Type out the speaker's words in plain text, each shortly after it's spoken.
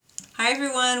Hi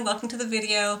everyone, welcome to the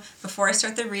video. Before I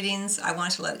start the readings, I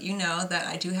want to let you know that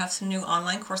I do have some new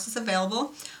online courses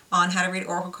available on how to read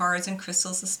oracle cards and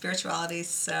crystals and spirituality,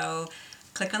 so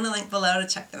click on the link below to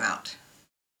check them out.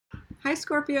 Hi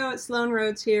Scorpio, it's Sloan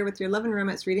Rhodes here with your Love and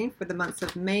Romance reading for the months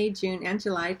of May, June, and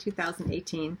July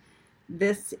 2018.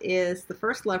 This is the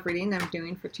first love reading I'm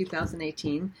doing for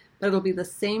 2018, but it'll be the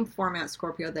same format,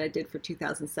 Scorpio, that I did for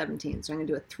 2017. So I'm going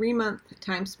to do a 3-month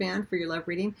time span for your love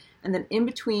reading, and then in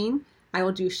between, I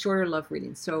will do shorter love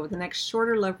readings. So the next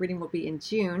shorter love reading will be in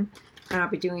June, and I'll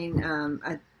be doing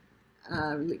a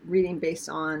reading based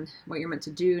on what you're meant to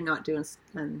do, not do,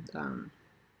 and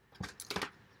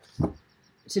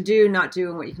not do,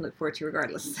 and what you can look forward to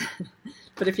regardless.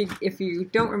 But if you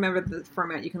don't remember the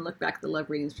format, you can look back at the love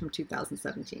readings from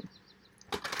 2017.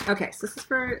 Okay, so this is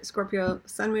for Scorpio,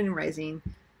 Sun, Moon, and Rising.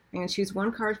 I'm going to choose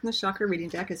one card from the Chakra Reading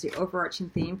Deck as the overarching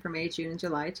theme for May, June, and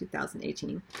July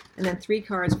 2018, and then 3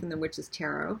 cards from the Witch's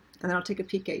Tarot. And then I'll take a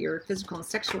peek at your physical and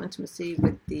sexual intimacy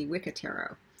with the Wicca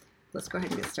Tarot. Let's go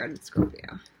ahead and get started,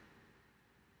 Scorpio.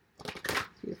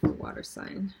 Beautiful water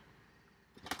sign.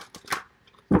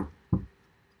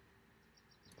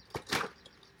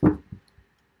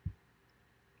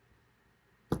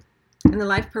 And the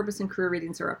life, purpose, and career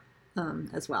readings are up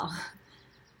as well.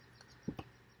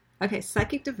 Okay,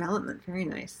 psychic development, very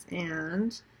nice.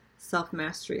 And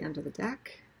self-mastery under the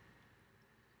deck.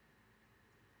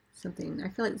 Something, I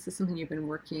feel like this is something you've been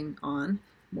working on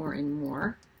more and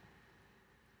more.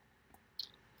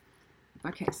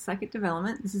 Okay, psychic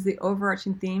development. This is the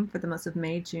overarching theme for the months of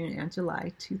May, June, and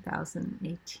July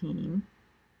 2018.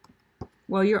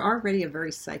 Well, you're already a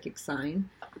very psychic sign.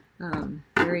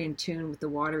 Very in tune with the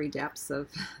watery depths of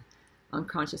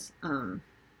unconscious,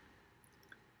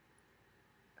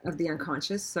 of the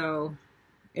unconscious. So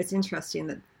it's interesting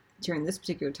that during this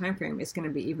particular time frame, it's going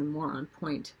to be even more on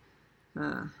point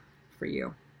for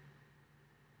you.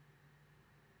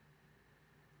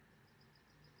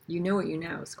 You know what you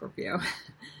know, Scorpio.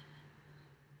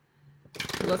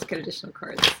 So let's get additional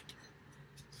cards.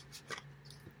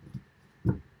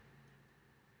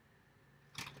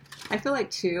 I feel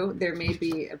like, too, there may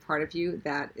be a part of you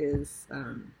that is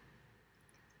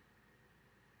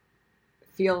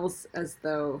feels as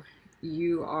though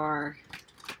you are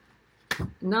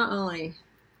not only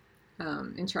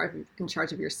in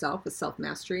charge of yourself with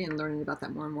self-mastery and learning about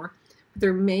that more and more, but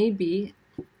there may be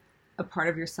a part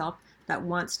of yourself that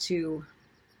wants to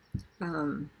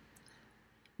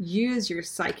use your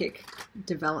psychic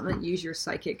development, use your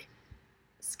psychic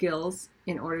skills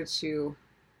in order to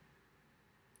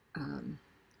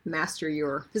master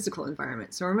your physical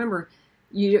environment. So remember,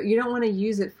 you don't want to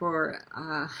use it for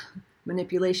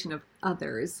manipulation of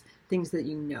others, things that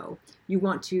you know. You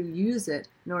want to use it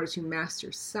in order to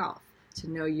master self, to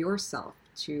know yourself,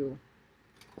 to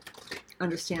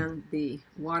understand the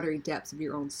watery depths of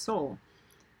your own soul.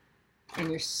 And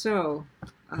you're so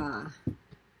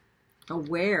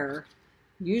aware,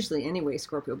 usually anyway,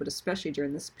 Scorpio, but especially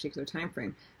during this particular time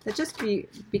frame, that just be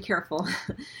careful,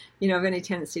 you know, of any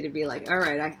tendency to be like, all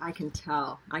right, I can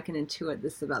tell, I can intuit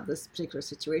this about this particular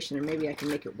situation, and maybe I can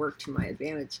make it work to my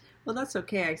advantage. Well, that's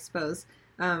okay, I suppose.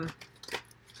 But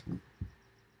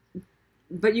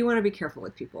you want to be careful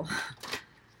with people.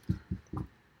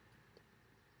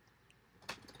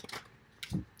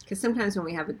 Because sometimes when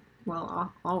we have,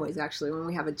 well, always actually, when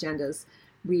we have agendas,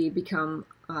 we become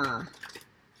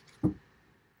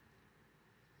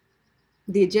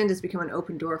the agendas become an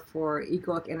open door for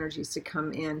egoic energies to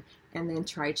come in and then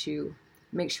try to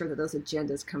make sure that those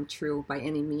agendas come true by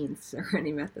any means or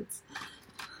any methods.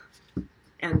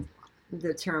 And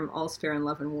the term all's fair in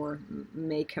love and war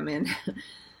may come in.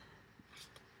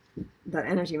 That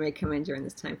energy may come in during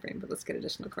this time frame, but let's get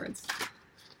additional cards.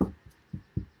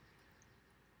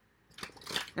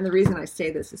 And the reason I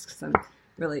say this is because I'm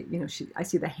really, you know, I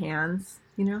see the hands,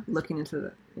 you know, looking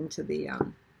into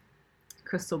the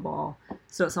crystal ball.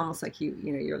 So it's almost like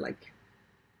you're like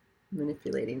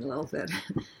manipulating a little bit.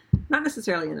 Not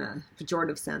necessarily in a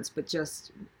pejorative sense, but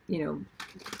just, you know,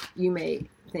 you may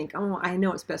think, oh, I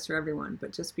know it's best for everyone,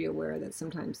 but just be aware that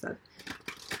sometimes that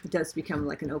does become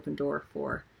like an open door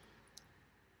for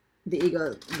the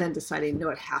ego then deciding, no,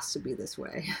 it has to be this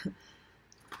way.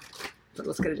 But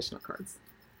let's get additional cards.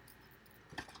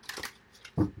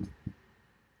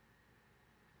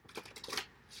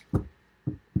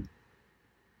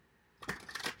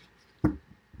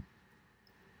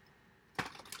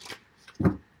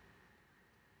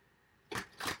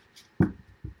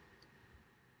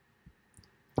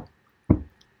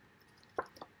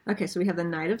 Okay, so we have the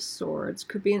Knight of Swords.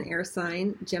 Could be an air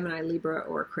sign, Gemini, Libra,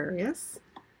 or Aquarius,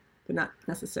 but not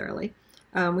necessarily.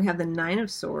 We have the Nine of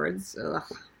Swords. Ugh,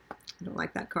 I don't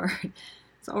like that card.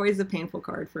 It's always a painful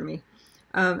card for me.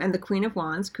 And the Queen of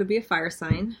Wands could be a fire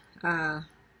sign.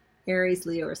 Aries,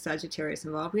 Leo, or Sagittarius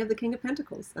involved. We have the King of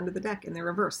Pentacles under the deck in the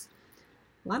reverse.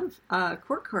 A lot of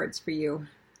court cards for you,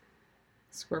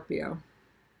 Scorpio.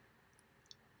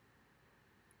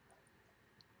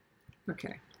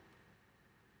 Okay.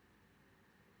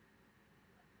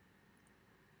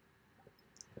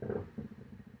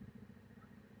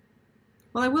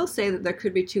 Well, I will say that there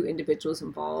could be two individuals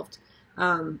involved,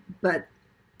 but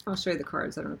I'll show you the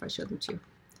cards. I don't know if I showed them to you.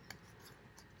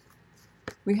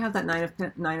 We have that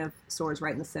Nine of Swords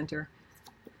right in the center.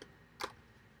 This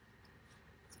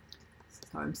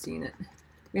is how I'm seeing it.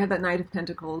 We have that Knight of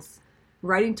Pentacles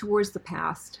riding towards the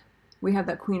past. We have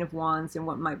that Queen of Wands in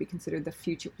what might be considered the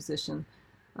future position.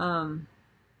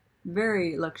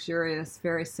 Very luxurious,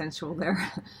 very sensual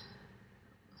there.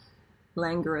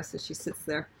 Languorous as she sits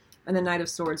there. And the Knight of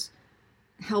Swords,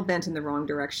 hell-bent in the wrong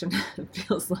direction, it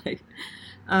feels like.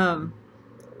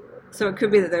 So it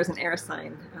could be that there's an air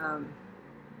sign,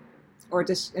 or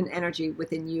just an energy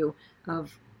within you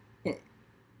of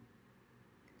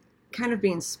kind of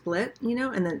being split, you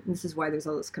know, and then this is why there's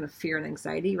all this kind of fear and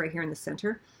anxiety right here in the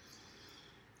center.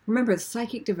 Remember, the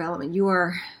psychic development, you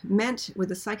are meant, with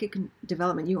the psychic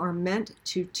development, you are meant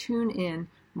to tune in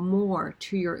more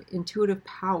to your intuitive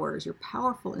powers, your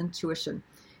powerful intuition,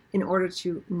 in order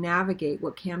to navigate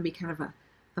what can be kind of a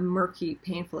murky,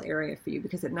 painful area for you.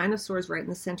 Because at Nine of Swords right in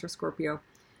the center, Scorpio,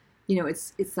 you know,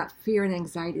 it's that fear and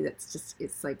anxiety that's just,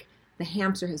 it's like the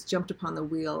hamster has jumped upon the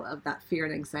wheel of that fear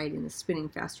and anxiety and is spinning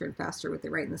faster and faster with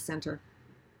it right in the center.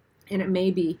 And it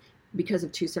may be because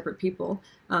of two separate people.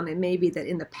 It may be that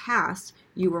in the past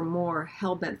you were more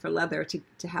hell-bent for leather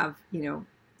to have, you know,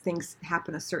 things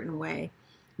happen a certain way.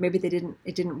 Maybe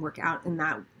it didn't work out in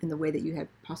the way that you had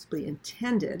possibly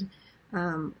intended.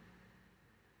 And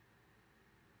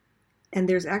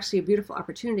there's actually a beautiful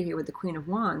opportunity here with the Queen of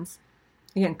Wands.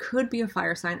 Again, could be a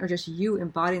fire sign, or just you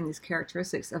embodying these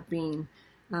characteristics of being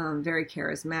very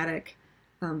charismatic,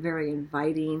 very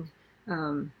inviting,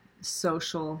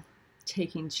 social,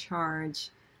 taking charge,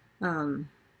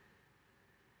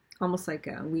 almost like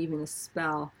weaving a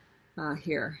spell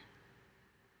here.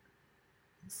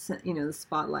 You know, the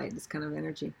spotlight, this kind of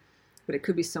energy. But it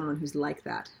could be someone who's like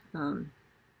that. And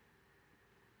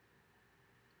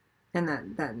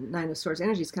that Nine of Swords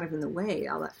energy is kind of in the way,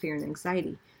 all that fear and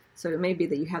anxiety. So it may be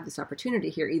that you have this opportunity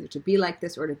here either to be like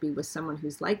this or to be with someone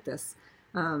who's like this,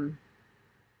 or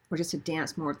just to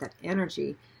dance more with that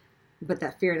energy, but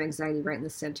that fear and anxiety right in the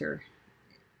center.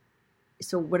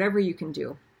 So whatever you can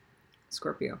do,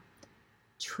 Scorpio,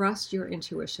 trust your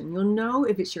intuition. You'll know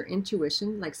if it's your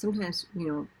intuition. Like sometimes, you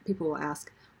know, people will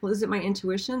ask, well, is it my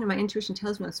intuition? And my intuition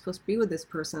tells me I'm supposed to be with this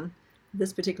person,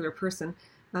 this particular person.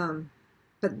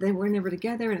 But then we're never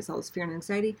together and it's all this fear and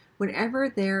anxiety. Whenever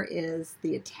there is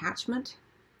the attachment,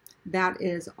 that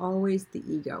is always the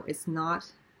ego. It's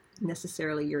not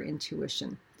necessarily your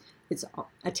intuition.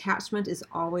 Attachment is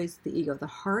always the ego. The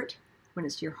heart, when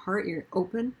it's your heart, you're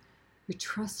open, you're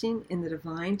trusting in the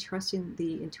divine, trusting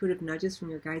the intuitive nudges from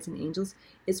your guides and angels.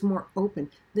 It's more open.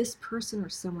 This person or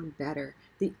someone better.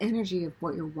 The energy of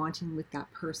what you're wanting with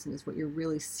that person is what you're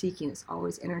really seeking. It's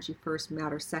always energy first,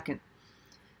 matter second.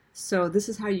 So this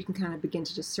is how you can kind of begin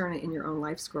to discern it in your own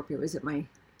life, Scorpio. Is it my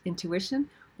intuition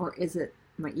or is it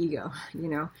my ego, you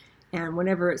know? And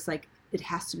whenever it's like, it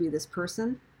has to be this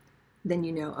person, then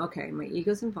you know, okay, my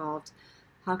ego's involved.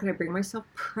 How can I bring myself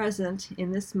present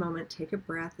in this moment? Take a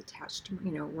breath, attach to,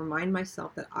 you know, remind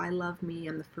myself that I love me.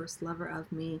 I'm the first lover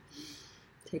of me.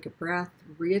 Take a breath,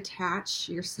 reattach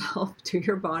yourself to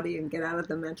your body and get out of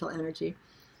the mental energy.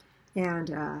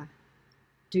 And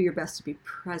do your best to be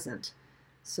present,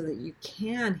 so that you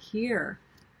can hear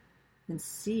and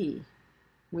see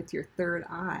with your third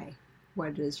eye what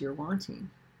it is you're wanting,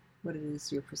 what it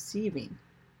is you're perceiving.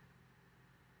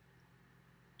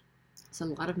 So a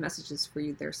lot of messages for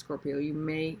you there, Scorpio. You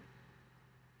may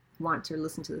want to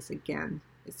listen to this again.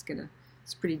 It's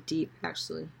pretty deep,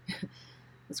 actually,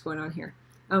 what's going on here.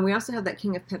 We also have that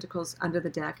King of Pentacles under the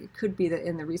deck. It could be that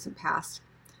in the recent past,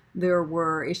 there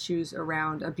were issues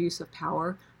around abuse of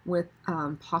power with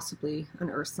possibly an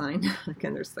earth sign.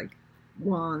 Again, there's like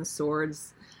wands,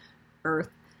 swords, earth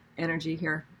energy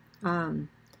here. And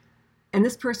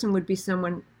this person would be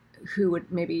someone who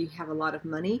would maybe have a lot of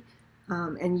money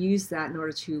and use that in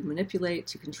order to manipulate,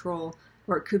 to control,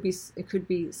 or it could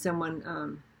be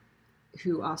someone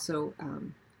who also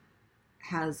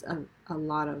has a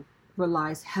lot of,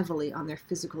 relies heavily on their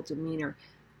physical demeanor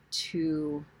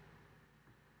to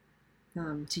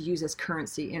use as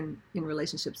currency in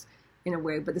relationships. in a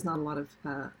way, but there's not a lot of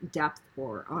depth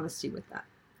or honesty with that.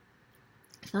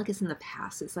 I feel like it's in the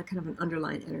past. It's like kind of an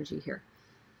underlying energy here.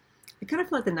 I kind of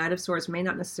feel like the Knight of Swords may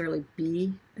not necessarily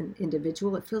be an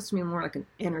individual. It feels to me more like an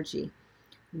energy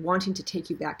wanting to take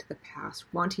you back to the past,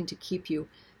 wanting to keep you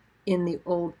in the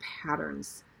old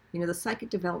patterns. The psychic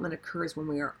development occurs when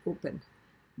we are open,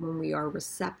 when we are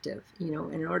receptive, and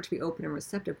in order to be open and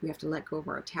receptive, we have to let go of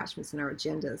our attachments and our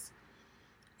agendas.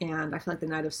 And I feel like the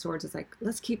Knight of Swords is like,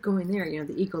 let's keep going there.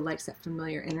 The ego likes that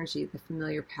familiar energy, the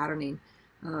familiar patterning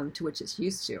to which it's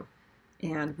used to.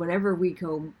 And whenever we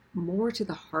go more to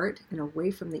the heart and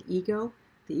away from the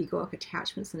egoic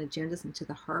attachments and agendas, into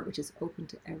the heart, which is open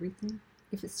to everything.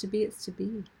 If it's to be, it's to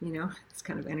be, it's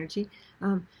kind of energy.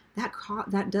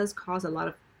 That does cause a lot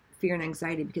of fear and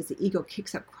anxiety, because the ego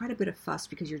kicks up quite a bit of fuss,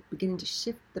 because you're beginning to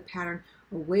shift the pattern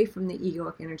away from the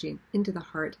egoic energy and into the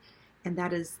heart. And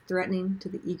that is threatening to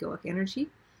the egoic energy.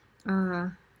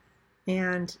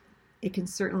 And it can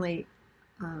certainly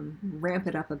ramp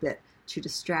it up a bit to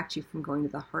distract you from going to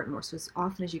the heart more. So as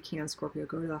often as you can, Scorpio,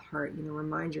 go to the heart.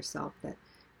 Remind yourself that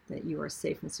you are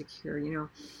safe and secure.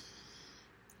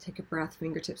 Take a breath,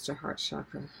 fingertips to heart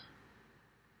chakra.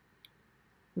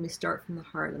 Let me start from the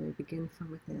heart. Let me begin from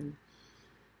within.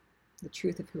 The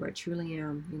truth of who I truly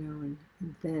am,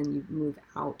 and then you move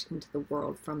out into the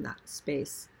world from that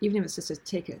space. Even if it's just to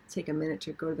take a minute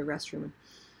to go to the restroom and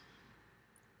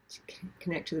to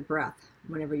connect to the breath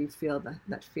whenever you feel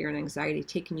that fear and anxiety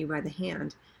taking you by the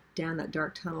hand down that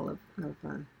dark tunnel of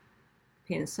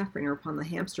pain and suffering, or upon the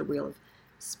hamster wheel of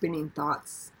spinning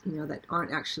thoughts, that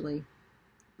aren't actually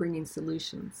bringing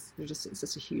solutions. It's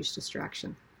just a huge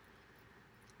distraction.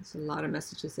 There's a lot of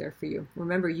messages there for you.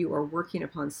 Remember, you are working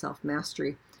upon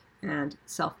self-mastery, and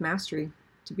self-mastery,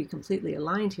 to be completely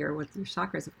aligned here with your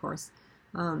chakras, of course,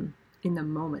 in the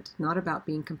moment, not about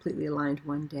being completely aligned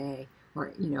one day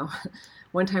or,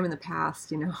 one time in the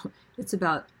past, it's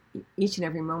about each and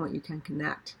every moment you can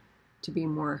connect to be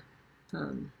more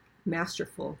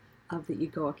masterful of the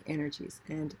egoic energies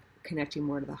and connecting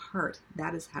more to the heart.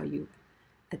 That is how you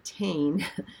attain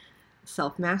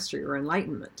self-mastery or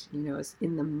enlightenment, is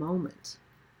in the moment.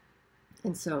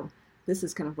 And so this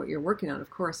is kind of what you're working on. Of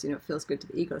course, it feels good to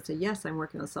the ego to say, yes, I'm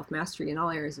working on self-mastery in all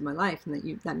areas of my life,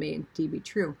 and that may indeed be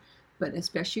true. But as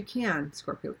best you can,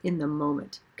 Scorpio, in the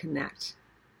moment, connect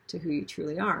to who you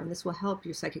truly are. And this will help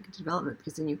your psychic development,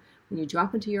 because then when you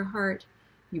drop into your heart,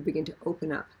 you begin to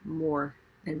open up more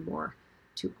and more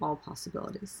to all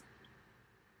possibilities.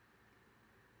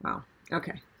 Wow.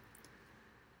 Okay.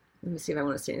 Let me see if I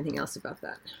want to say anything else about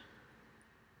that.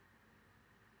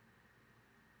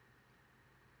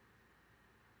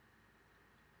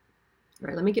 All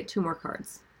right, let me get 2 more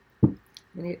cards. I'm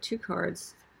going to get 2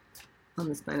 cards on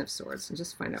this Nine of Swords and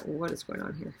just find out what is going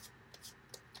on here.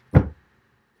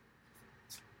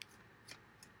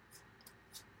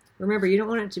 Remember, you don't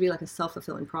want it to be like a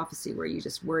self-fulfilling prophecy where you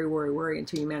just worry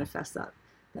until you manifest that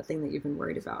thing that you've been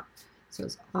worried about. So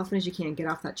as often as you can, get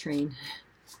off that train.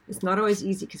 It's not always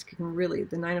easy, because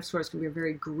the Nine of Swords can be a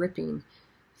very gripping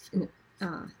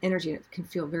energy, and it can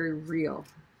feel very real.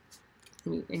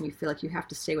 And you feel like you have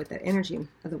to stay with that energy,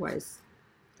 otherwise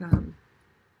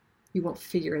you won't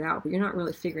figure it out. But you're not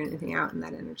really figuring anything out in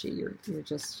that energy. You're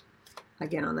just,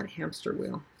 again, on that hamster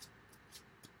wheel,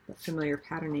 that familiar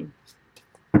patterning.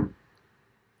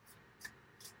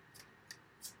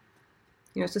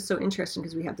 It's just so interesting,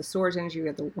 because we have the Swords energy, we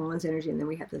have the Wands energy, and then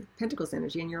we have the Pentacles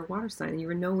energy, and you're a water sign, and you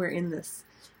were nowhere in this,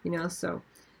 so,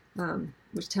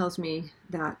 which tells me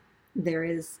that there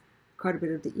is quite a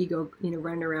bit of the ego,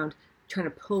 running around trying to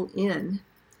pull in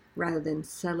rather than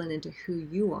settling into who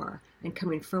you are and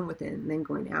coming from within and then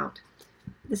going out.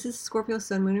 This is Scorpio,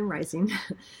 Sun, Moon, and Rising.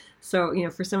 So,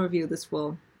 for some of you, this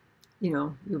will,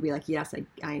 you'll be like, yes,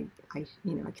 I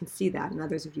can see that. And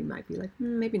others of you might be like,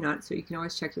 maybe not. So you can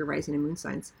always check your rising and moon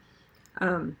signs.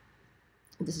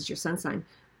 This is your sun sign.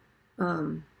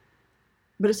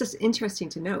 But it's just interesting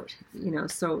to note,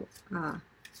 so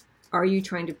are you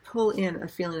trying to pull in a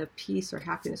feeling of peace or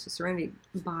happiness or serenity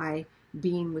by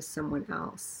being with someone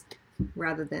else,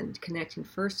 rather than connecting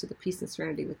first to the peace and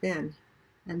serenity within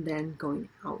and then going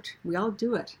out? We all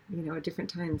do it, at different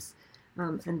times.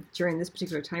 And during this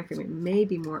particular time frame, it may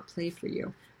be more at play for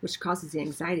you, which causes the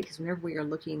anxiety, because whenever we are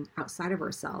looking outside of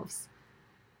ourselves,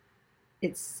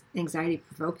 it's anxiety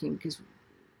provoking, because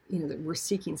that we're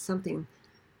seeking something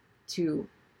to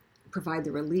provide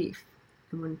the relief.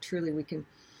 And when truly we can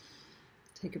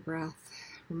take a breath,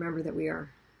 remember that we are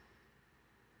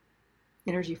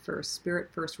energy first, spirit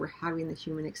first. We're having the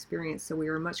human experience, so we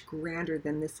are much grander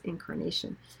than this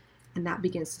incarnation. And that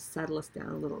begins to settle us down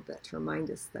a little bit, to remind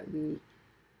us that we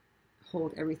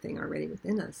hold everything already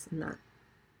within us, and that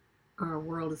our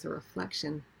world is a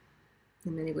reflection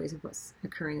in many ways of what's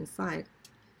occurring inside.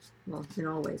 Well, in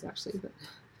all ways, actually, but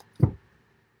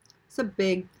it's a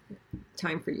big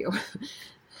time for you,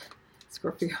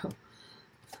 Scorpio.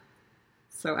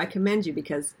 So I commend you,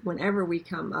 because whenever we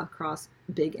come across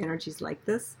big energies like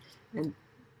this and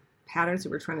patterns that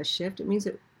we're trying to shift, it means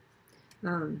that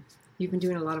you've been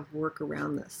doing a lot of work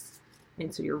around this.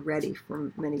 And so you're ready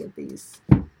for many of these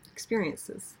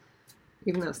experiences,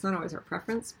 even though it's not always our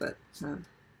preference, but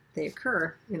they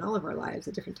occur in all of our lives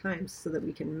at different times so that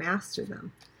we can master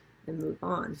them and move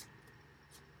on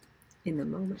in the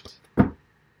moment.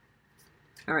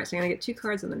 All right, so I'm going to get 2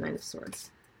 cards on the Nine of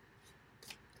Swords.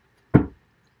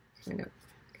 Find out,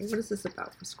 okay, what is this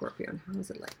about for Scorpio, and how is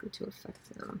it likely to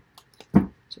affect them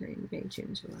during May,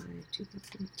 June, July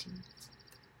 2018?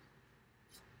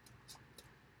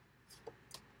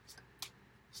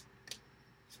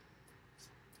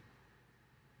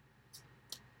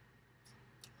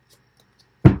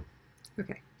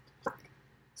 Okay,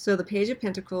 so the Page of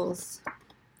Pentacles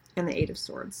and the Eight of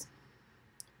Swords,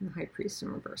 and the High Priest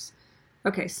in reverse.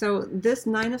 Okay, so this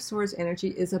Nine of Swords energy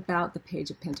is about the Page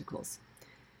of Pentacles.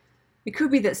 It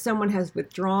could be that someone has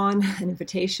withdrawn an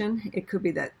invitation. It could be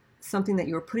that something that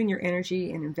you were putting your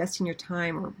energy and investing your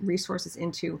time or resources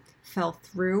into fell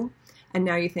through, and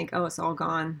now you think, oh, it's all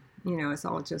gone. You know, it's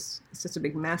just a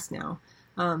big mess now.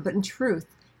 But in truth,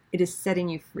 it is setting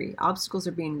you free. Obstacles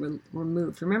are being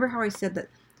removed. Remember how I said that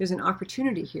there's an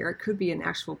opportunity here? It could be an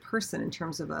actual person in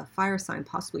terms of a fire sign,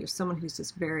 possibly, or someone who's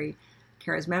just very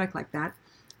charismatic like that,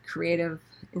 creative,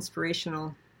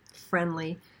 inspirational,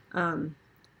 friendly.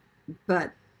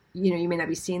 But you know, you may not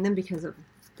be seeing them because of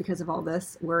all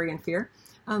this worry and fear.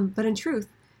 But in truth,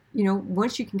 you know,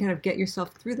 once you can kind of get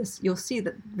yourself through this, you'll see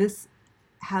that this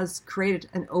has created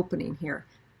an opening here,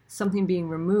 something being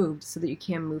removed so that you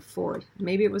can move forward.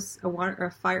 Maybe it was a water or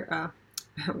a fire,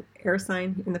 air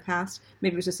sign in the past.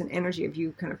 Maybe it was just an energy of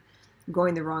you kind of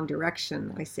going the wrong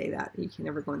direction. I say that you can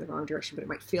never go in the wrong direction, but it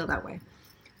might feel that way.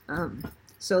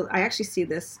 So I actually see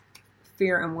this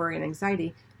fear and worry and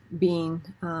anxiety being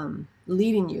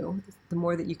leading you, the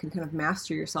more that you can kind of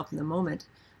master yourself in the moment,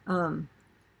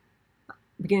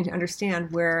 beginning to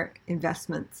understand where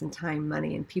investments and time,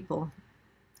 money, and people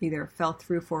either fell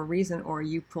through for a reason or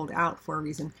you pulled out for a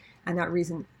reason, and that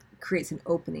reason creates an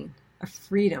opening, a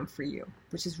freedom for you,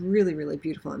 which is really, really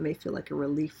beautiful. It may feel like a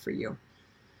relief for you.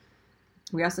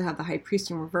 We also have the High Priest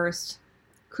in reversed.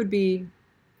 Could be,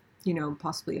 you know,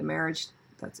 possibly a marriage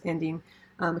that's ending.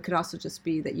 It could also just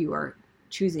be that you are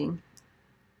choosing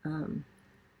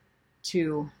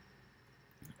to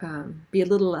be a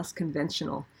little less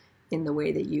conventional in the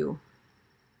way that you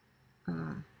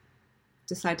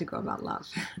decide to go about love.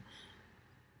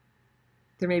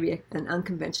 There may be an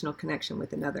unconventional connection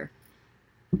with another.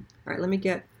 All right, let me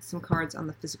get some cards on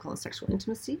the physical and sexual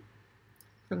intimacy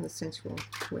from the Sensual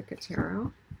Wicca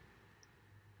Tarot.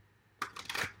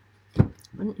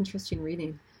 What an interesting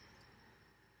reading.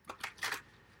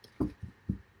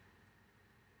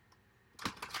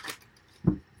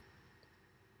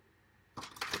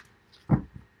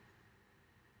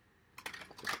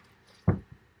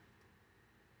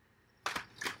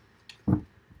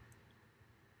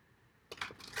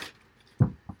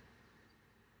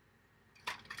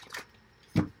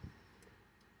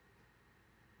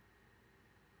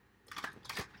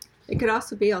 It could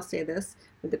also be, I'll say this,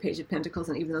 with the Page of Pentacles,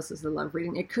 and even though this is a love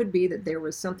reading, it could be that there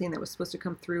was something that was supposed to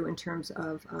come through in terms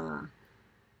of an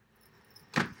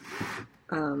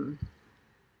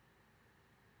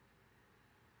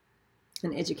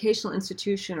educational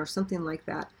institution or something like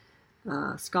that,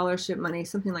 scholarship money,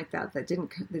 something like that, that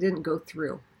didn't go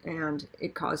through, and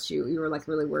it caused you were like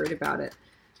really worried about it.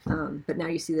 But now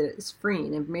you see that it's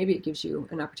freeing, and maybe it gives you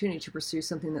an opportunity to pursue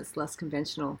something that's less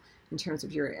conventional in terms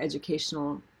of your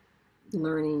educational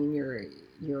learning,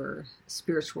 your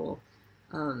spiritual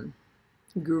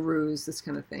gurus, this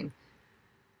kind of thing,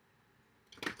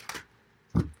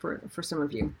 for some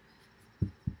of you.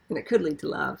 And it could lead to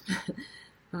love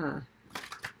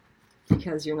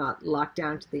because you're not locked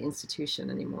down to the institution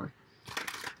anymore.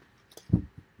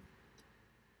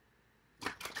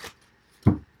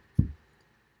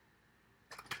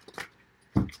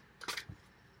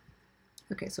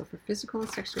 Okay, so for physical and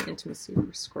sexual intimacy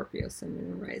for Scorpio, Sun,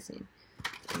 Moon, and Rising,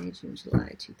 May, June,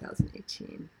 July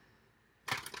 2018.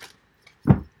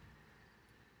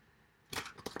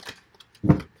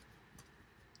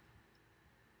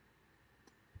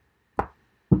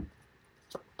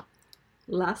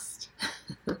 Lust,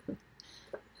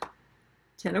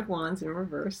 10 of Wands in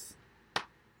reverse,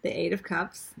 the 8 of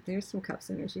Cups, there's some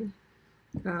Cups energy,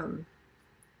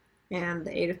 And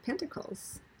the Eight of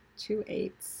Pentacles. 2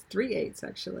 8s, 3 8s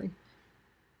actually.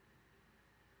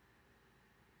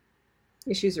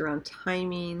 Issues around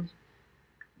timing,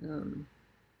 the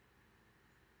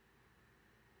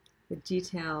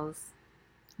details.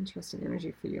 Interesting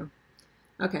energy for you.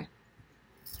 Okay,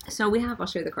 so we have, I'll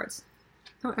show you the cards.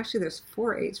 Oh, actually there's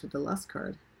 4 8s with the Lust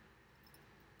card.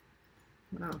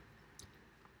 Wow.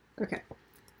 Okay.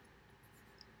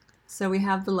 So we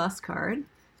have the Lust card,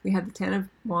 we have the 10 of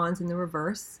Wands in the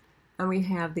reverse, and we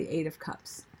have the 8 of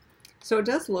Cups. So it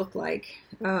does look like,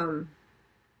 in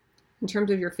terms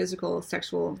of your physical,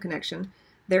 sexual connection,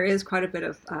 there is quite a bit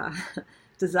of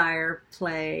desire,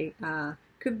 play.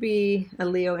 Could be a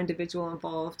Leo individual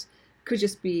involved. Could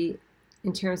just be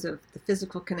in terms of the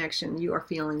physical connection. You are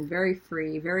feeling very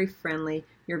free, very friendly.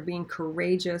 You're being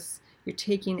courageous. You're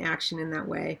taking action in that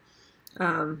way.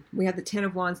 We have the 10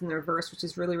 of Wands in the reverse, which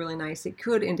is really, really nice. It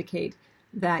could indicate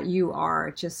that you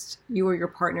or your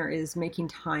partner is making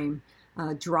time,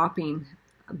 dropping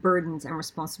burdens and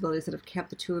responsibilities that have kept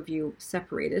the two of you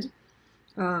separated.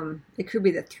 It could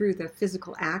be that through the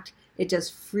physical act, it does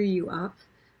free you up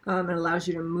and allows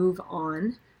you to move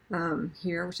on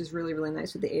here, which is really, really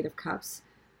nice with the 8 of Cups.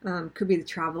 Could be the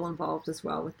travel involved as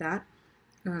well with that.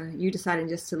 You deciding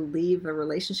just to leave a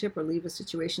relationship or leave a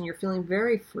situation. You're feeling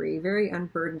very free, very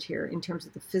unburdened here in terms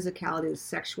of the physicality, the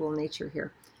sexual nature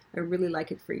here. I really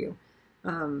like it for you.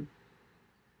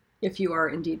 If you are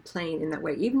indeed playing in that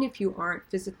way, even if you aren't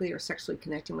physically or sexually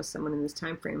connecting with someone in this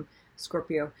time frame,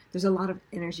 Scorpio, there's a lot of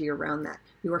energy around that.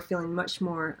 You are feeling much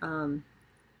more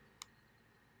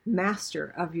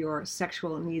master of your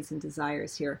sexual needs and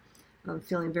desires here.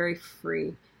 Feeling very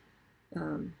free.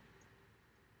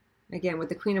 Again, with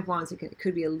the Queen of Wands, it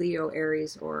could be a Leo,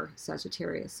 Aries, or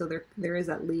Sagittarius. So there is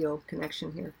that Leo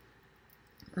connection here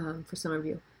for some of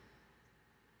you.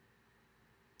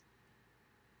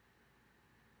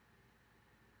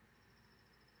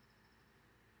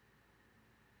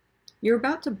 You're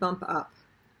about to bump up.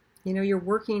 You know, you're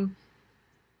working.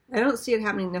 I don't see it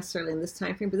happening necessarily in this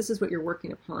time frame, but this is what you're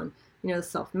working upon. You know,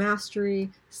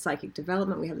 self-mastery, psychic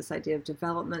development. We have this idea of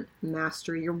development,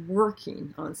 mastery. You're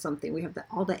working on something. We have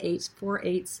all the 8s, 4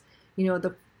 8s. You know,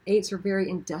 the 8s are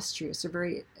very industrious. They're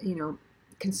very, you know,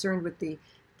 concerned with the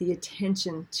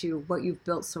attention to what you've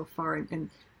built so far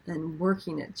and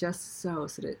working it just so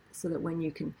that when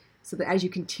you can, so that as you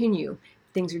continue,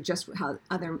 things are just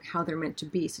how they're meant to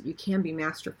be, so you can be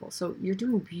masterful. So you're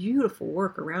doing beautiful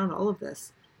work around all of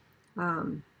this.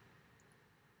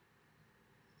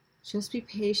 Just be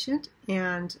patient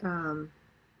and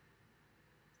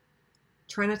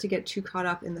try not to get too caught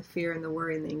up in the fear and the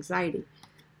worry and the anxiety.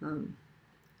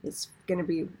 It's going to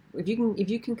be, if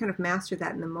you can kind of master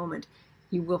that in the moment,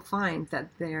 you will find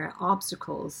that their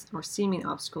obstacles or seeming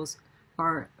obstacles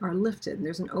are lifted.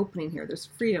 There's an opening here. There's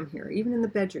freedom here. Even in the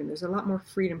bedroom, there's a lot more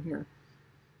freedom here.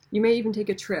 You may even take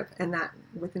a trip, and that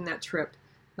within that trip,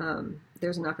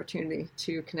 there's an opportunity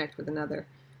to connect with another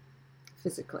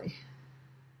physically.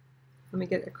 Let me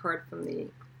get a card from the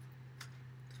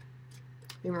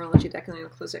numerology deck, and then I'll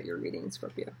close out your reading,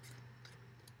 Scorpio.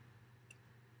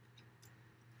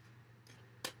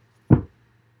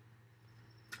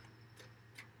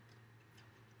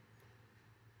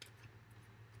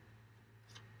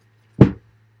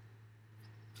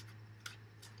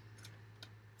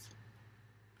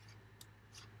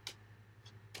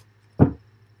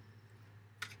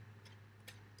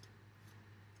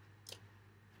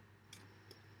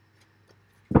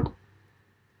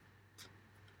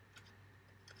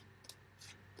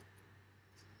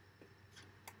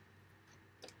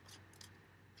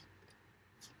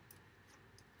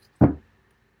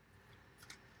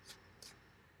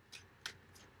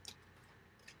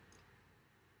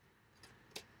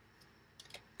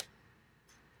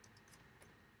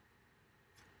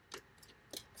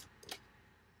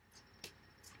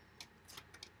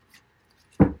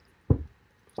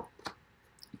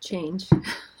 Change.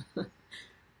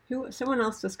 Someone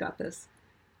else just got this.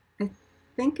 I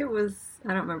think it was, I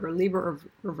don't remember, Libra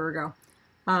or Virgo.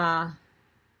 You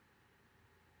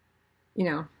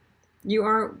know, you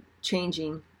are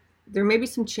changing. There may be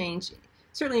some change.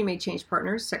 Certainly you may change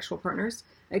partners, sexual partners.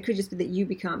 It could just be that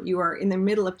you are in the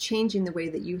middle of changing the way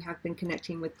that you have been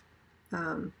connecting with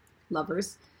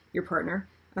lovers, your partner.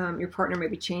 Your partner may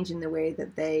be changing the way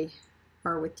that they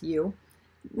are with you.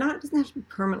 It doesn't have to be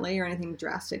permanently or anything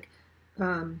drastic.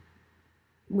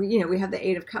 We have the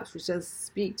 8 of Cups, which does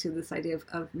speak to this idea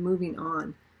of moving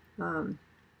on.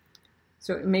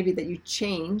 So it may be that you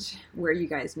change where you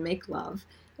guys make love.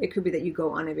 It could be that you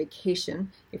go on a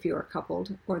vacation if you are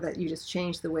coupled, or that you just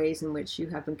change the ways in which you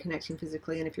have been connecting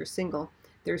physically. And if you're single,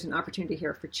 there's an opportunity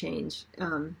here for change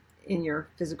in your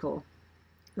physical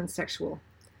and sexual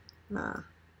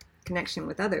connection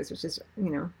with others, which is,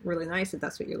 really nice if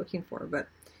that's what you're looking for. But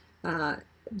I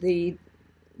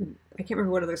can't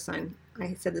remember what other sign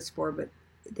I said this for, but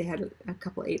they had a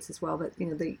couple eights as well. But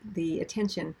the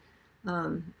attention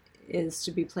is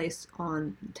to be placed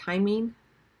on timing,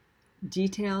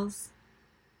 details,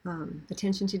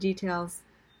 attention to details.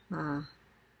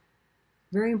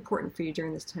 Very important for you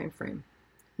during this time frame.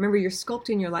 Remember, you're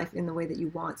sculpting your life in the way that you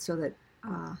want, so that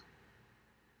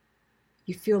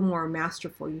you feel more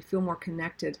masterful, you feel more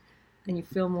connected, and you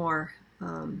feel more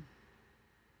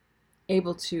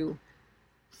able to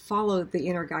follow the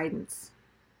inner guidance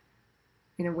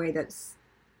in a way that's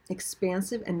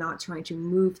expansive and not trying to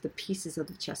move the pieces of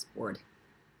the chessboard.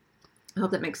 I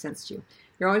hope that makes sense to you.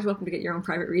 You're always welcome to get your own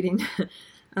private reading.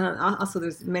 Also,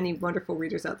 there's many wonderful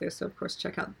readers out there, so of course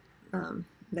check out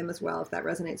them as well if that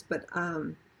resonates. But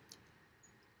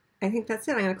I think that's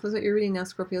it. I'm going to close out your reading now,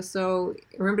 Scorpio. So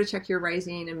remember to check your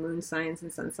rising and moon signs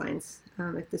and sun signs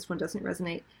if this one doesn't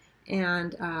resonate.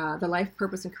 And the life,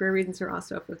 purpose, and career readings are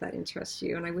also up if that interests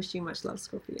you. And I wish you much love,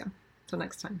 Scorpio. Till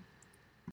next time.